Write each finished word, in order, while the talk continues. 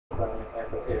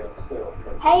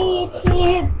Hey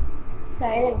YouTube!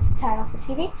 Sorry, let me just turn off the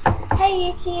TV.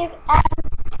 Hey YouTube!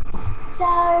 So,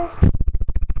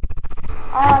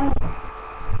 um,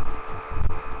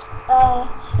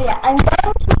 yeah, I'm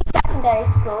going to secondary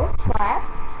school tomorrow,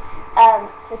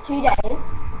 for 2 days,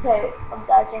 so on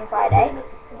Thursday and Friday.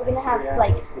 We're gonna have,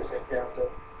 like,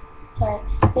 sorry,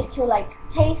 this till, like,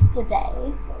 taster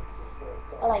day.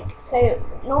 Like, so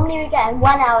normally we get a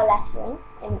 1 hour lesson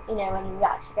when we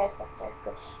actually go to secondary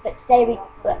school,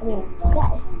 but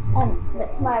but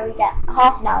tomorrow we get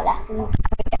half an hour lesson and we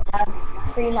get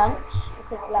free lunch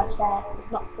because lunch there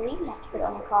is not free. You have to put it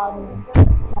on the card and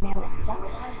money on extra.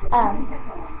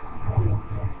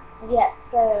 Yeah,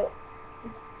 so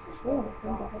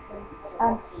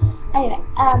anyway,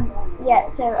 yeah,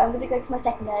 so I'm gonna go to my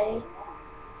secondary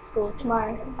school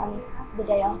tomorrow and the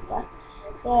day after.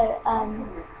 So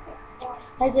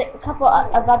there's a couple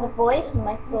of other boys from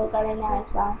my school going there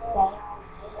as well. So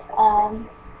I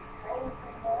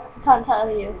can't tell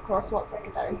you, of course, what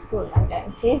secondary school I'm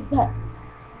going to, but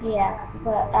yeah, it's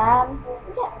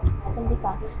gonna be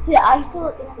fun. So yeah, I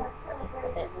thought this was a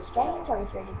bit strange. I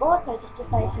was really bored, so I just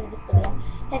decided to do this video.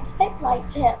 So if you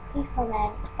like it, please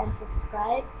comment and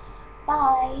subscribe.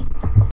 Bye.